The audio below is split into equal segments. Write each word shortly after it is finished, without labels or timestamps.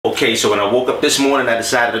Okay, so when I woke up this morning, I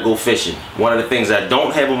decided to go fishing. One of the things I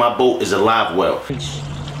don't have on my boat is a live well.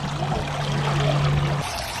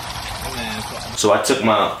 So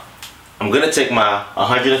I'm gonna take my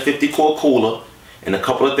 150 quart cooler and a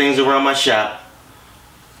couple of things around my shop,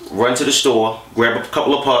 run to the store, grab a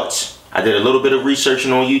couple of parts. I did a little bit of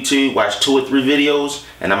researching on YouTube, watched 2 or 3 videos,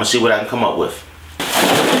 and I'm gonna see what I can come up with.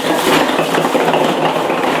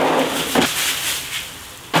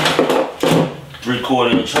 3/4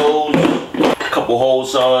 inch holes, a couple hole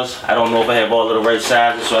saws. I don't know if I have all of the right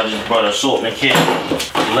sizes, so I just brought an assortment kit,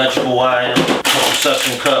 electrical wire, a couple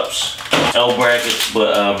suction cups, L brackets,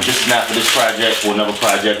 but this is not for this project, for another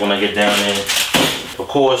project when I get down there. Of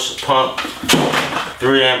course, pump,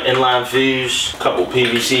 3 amp inline fuse, couple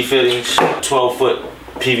PVC fittings, 12-foot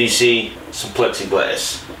PVC, some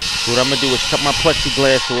plexiglass. So what I'm gonna do is cut my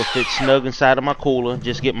plexiglass so it fits snug inside of my cooler.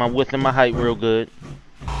 Just get my width and my height real good.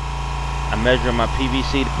 I'm measuring my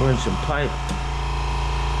PVC. Run some pipe,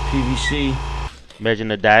 PVC. Measuring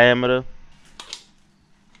the diameter.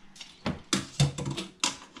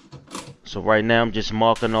 So right now I'm just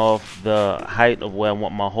marking off the height of where I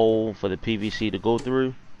want my hole for the PVC to go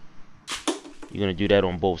through. You're gonna do that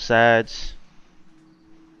on both sides.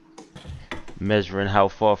 Measuring how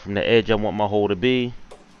far from the edge I want my hole to be.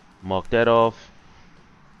 Mark that off.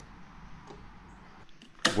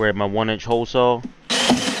 Grab my 1-inch hole saw.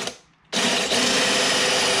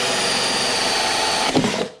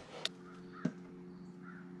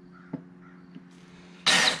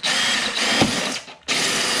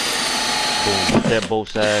 Boom, hit that both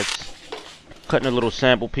sides. Cutting a little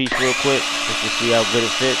sample piece real quick just to see how good it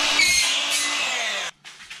fits.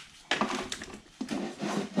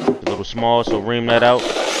 A little small, so ream that out.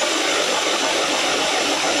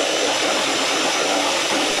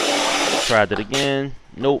 Tried it again.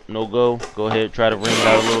 Nope, no go. Go ahead, try to ream it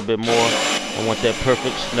out a little bit more. I want that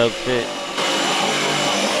perfect snug fit.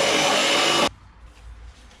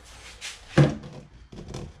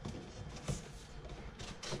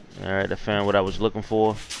 Alright, I found what I was looking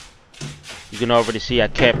for. You can already see I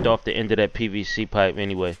capped off the end of that PVC pipe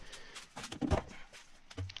anyway.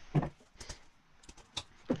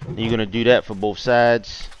 And you're going to do that for both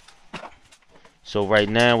sides. So right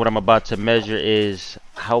now what I'm about to measure is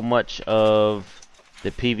how much of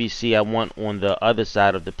the PVC I want on the other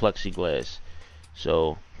side of the plexiglass.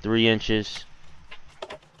 So 3 inches.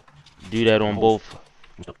 Do that on both.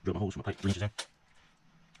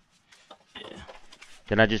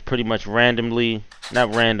 Then I just pretty much randomly,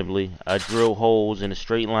 not randomly, I drill holes in a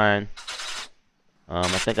straight line. I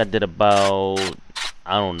think I did about,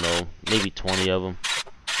 I don't know, maybe 20 of them.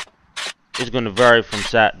 It's going to vary from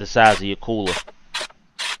the size of your cooler.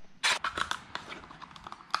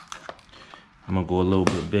 I'm going to go a little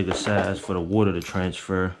bit bigger size for the water to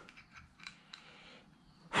transfer.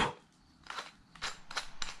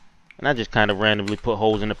 And I just kind of randomly put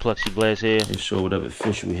holes in the plexiglass here. Just show whatever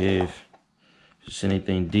fish we have. Just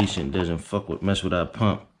anything decent doesn't mess with our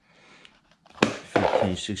pump.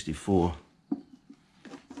 1564.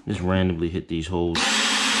 Just randomly hit these holes.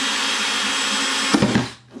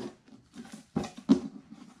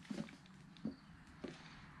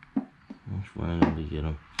 Just randomly get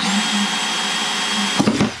them.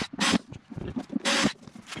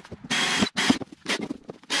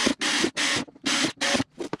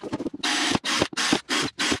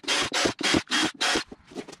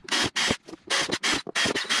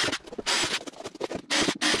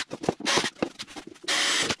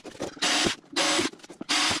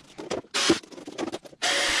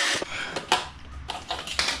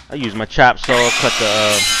 I use my chop saw, cut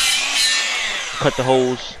the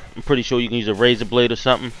holes. I'm pretty sure you can use a razor blade or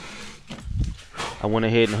something. I went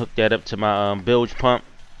ahead and hooked that up to my bilge pump.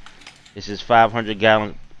 This is 500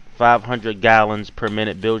 gallons per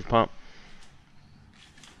minute bilge pump.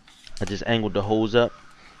 I just angled the hose up.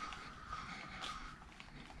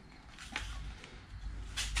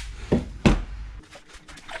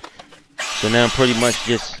 So now I'm pretty much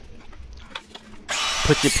just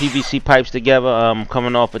put your PVC pipes together. I'm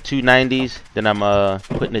coming off of 290s. Then I'm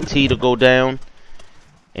putting a T to go down,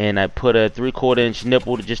 and I put a 3/4 inch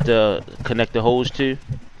nipple just to connect the hose to.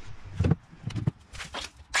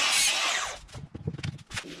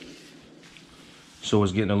 So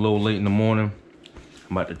it's getting a little late in the morning.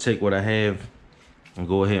 I'm about to take what I have and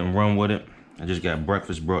go ahead and run with it. I just got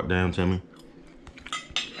breakfast brought down to me.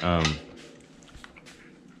 I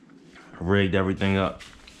rigged everything up.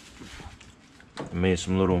 I made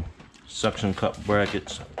some little suction cup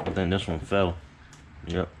brackets. I think this one fell.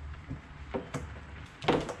 Yep.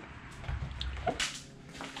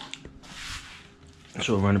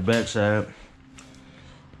 So around the back side,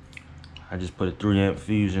 I just put a 3-amp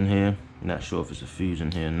fuse in here. Not sure if it's a fuse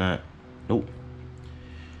in here or not. Nope.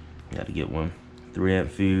 Gotta get one. 3-amp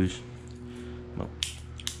fuse.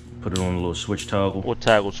 Put it on a little switch toggle. Or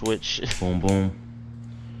toggle switch. Boom, boom.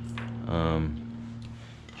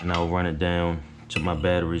 And I'll run it down to my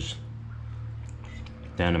batteries,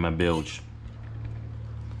 down to my bilge.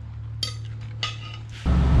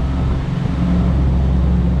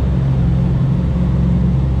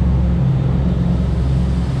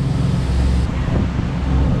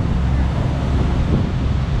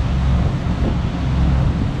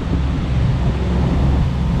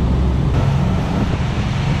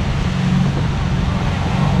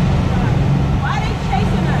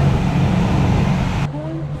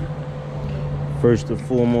 First and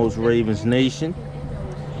foremost, Ravens Nation.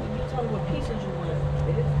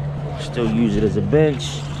 Still use it as a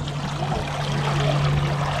bench.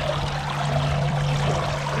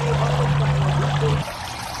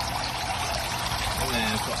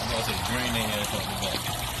 Man, green ass up the back.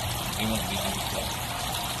 He won't be